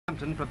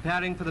Washington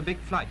preparing for the big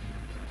flight.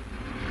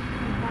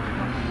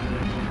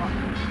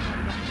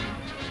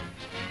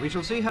 We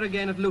shall see her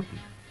again at Luton,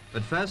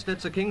 but first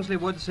let Sir Kingsley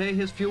Wood say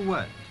his few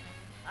words.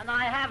 And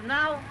I have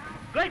now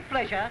great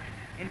pleasure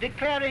in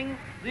declaring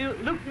the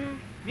Luton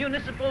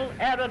Municipal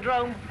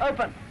Aerodrome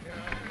open.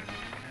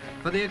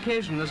 For the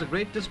occasion, there's a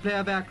great display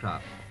of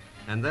aircraft,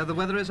 and though the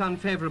weather is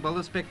unfavourable,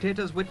 the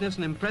spectators witness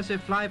an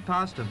impressive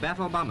fly-past of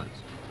battle bombers.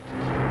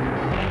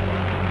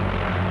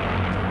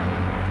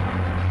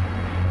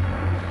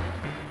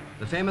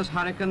 The famous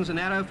Hurricanes and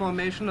Arrow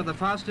formation are the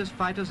fastest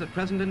fighters at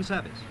present in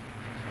service,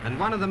 and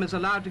one of them is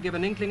allowed to give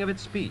an inkling of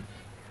its speed.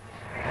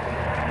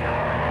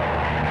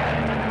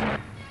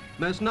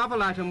 Most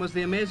novel item was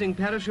the amazing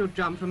parachute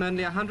jump from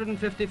only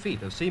 150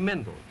 feet of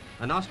Siemendl,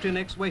 an Austrian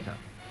ex-waiter.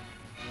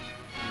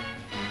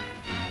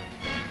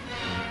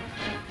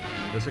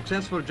 The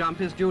successful jump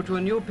is due to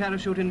a new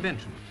parachute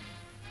invention.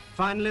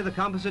 Finally, the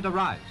Composite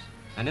arrives,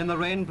 and in the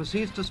rain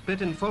proceeds to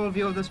split in full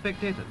view of the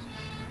spectators.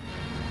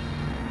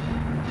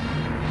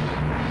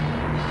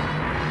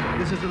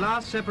 This is the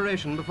last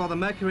separation before the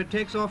Mercury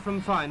takes off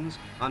from Foynes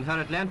on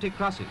her Atlantic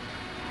crossing.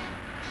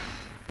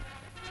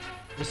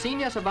 The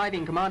senior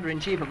surviving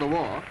Commander-in-Chief of the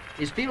war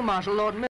is Field Marshal Lord